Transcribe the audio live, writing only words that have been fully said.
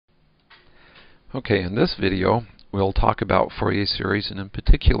Okay, in this video we'll talk about Fourier series and in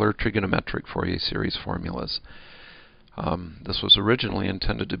particular trigonometric Fourier series formulas. This was originally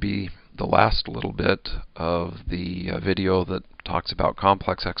intended to be the last little bit of the video that talks about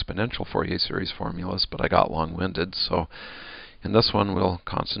complex exponential Fourier series formulas, but I got long-winded, so in this one we'll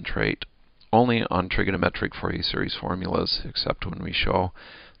concentrate only on trigonometric Fourier series formulas, except when we show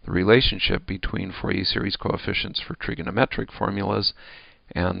the relationship between Fourier series coefficients for trigonometric formulas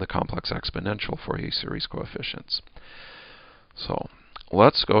and the complex exponential Fourier series coefficients. So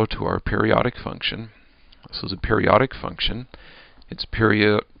let's go to our periodic function. This is a periodic function. It's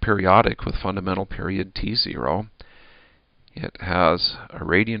periodic with fundamental period t0. It has a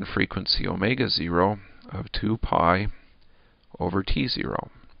radian frequency omega 0 of 2 pi over t0.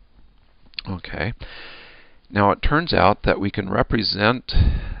 Okay. Now it turns out that we can represent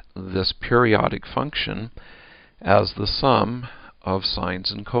this periodic function as the sum of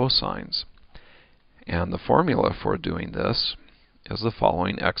sines and cosines. And the formula for doing this is the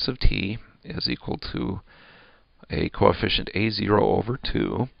following. X of t is equal to a coefficient a0 over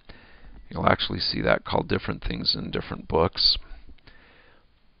 2. You'll actually see that called different things in different books.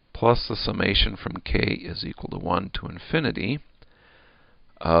 Plus the summation from k is equal to 1 to infinity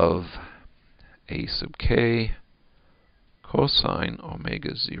of a sub k cosine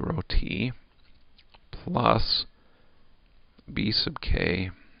omega 0 t plus b sub k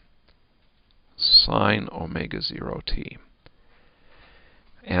sine omega 0 t.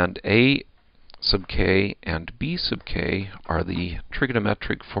 And a sub k and b sub k are the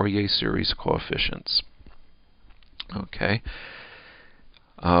trigonometric Fourier series coefficients. Okay.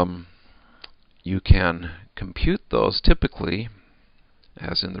 You can compute those typically,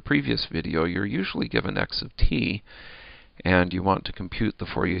 as in the previous video. You're usually given x of t, and you want to compute the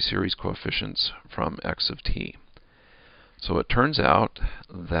Fourier series coefficients from x of t. So it turns out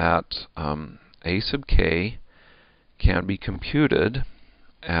that a sub k can be computed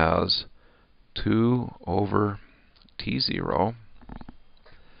as 2 over t0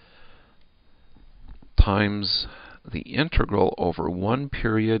 times the integral over one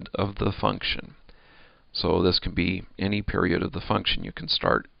period of the function. So this can be any period of the function. You can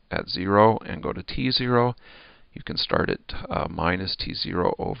start at 0 and go to t0. You can start at minus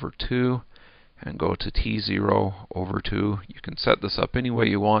t0 over 2 and go to t0 over 2. You can set this up any way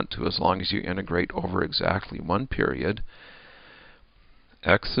you want to, as long as you integrate over exactly one period.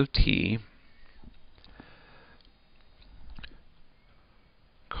 X of t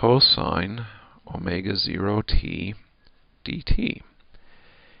cosine omega 0 t dt.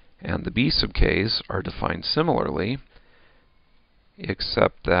 And the b sub k's are defined similarly,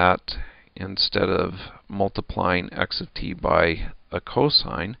 except that instead of multiplying x of t by a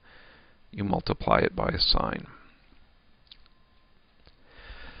cosine, you multiply it by a sine.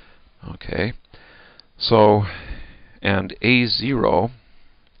 Okay, so, and a0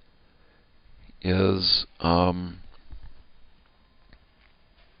 is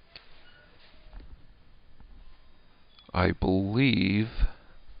I believe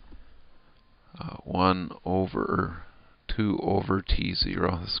 1 over 2 over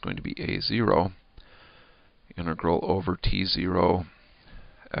t0. This is going to be a0 integral over t0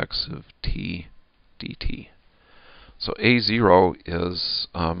 x of t dt. So a0 is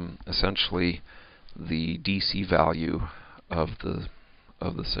essentially the DC value of the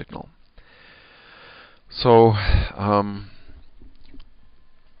signal. So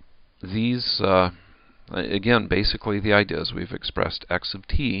these again, basically the idea is we've expressed x of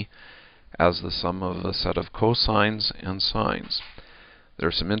t as the sum of a set of cosines and sines. There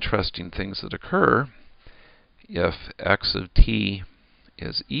are some interesting things that occur if x of t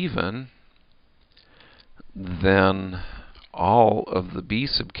is even. Then all of the b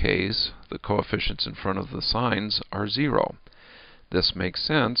sub k's, the coefficients in front of the sines, are 0. This makes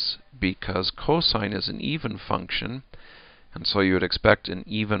sense because cosine is an even function, and so you would expect an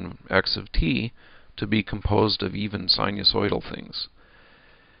even x of t to be composed of even sinusoidal things.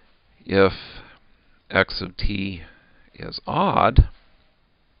 If x of t is odd,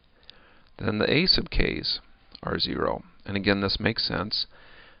 then the a sub k's are 0. And again, this makes sense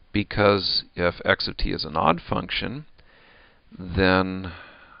because if x of t is an odd function, then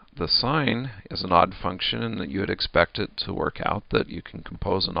the sine is an odd function, and that you would expect it to work out that you can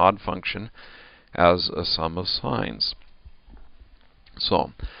compose an odd function as a sum of sines.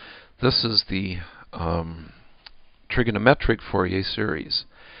 So this is the trigonometric Fourier series.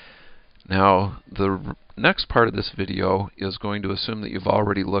 Now, the next part of this video is going to assume that you've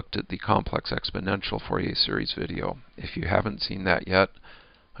already looked at the complex exponential Fourier series video. If you haven't seen that yet,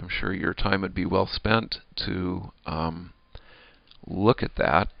 I'm sure your time would be well spent to look at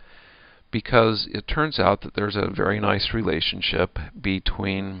that, because it turns out that there's a very nice relationship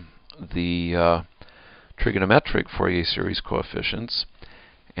between the trigonometric Fourier series coefficients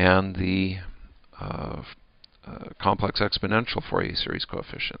and the complex exponential Fourier series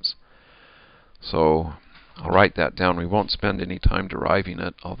coefficients. So I'll write that down. We won't spend any time deriving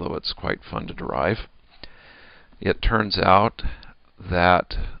it, although it's quite fun to derive. It turns out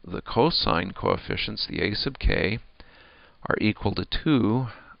that the cosine coefficients, the a sub k, are equal to 2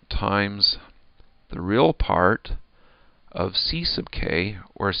 times the real part of c sub k,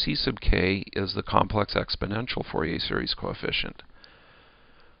 where c sub k is the complex exponential Fourier series coefficient.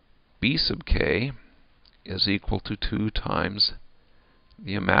 b sub k is equal to 2 times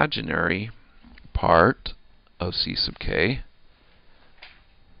the imaginary part of c sub k.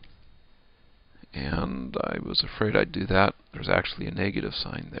 And I was afraid I'd do that. There's actually a negative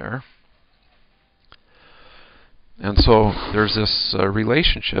sign there. And so there's this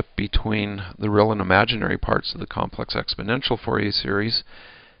relationship between the real and imaginary parts of the complex exponential Fourier series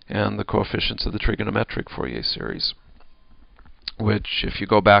and the coefficients of the trigonometric Fourier series, which, if you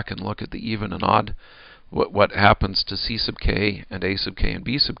go back and look at the even and odd, what happens to c sub k and a sub k and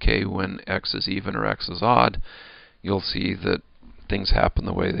b sub k when x is even or x is odd, you'll see that things happen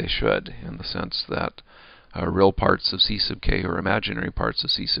the way they should, in the sense that real parts of c sub k or imaginary parts of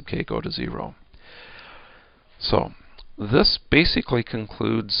c sub k go to 0. So this basically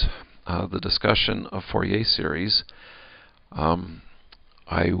concludes the discussion of Fourier series.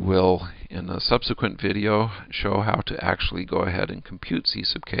 I will, in a subsequent video, show how to actually go ahead and compute c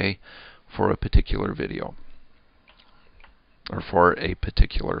sub k for a particular video, or for a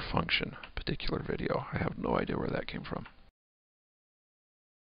particular function. Particular video. I have no idea where that came from.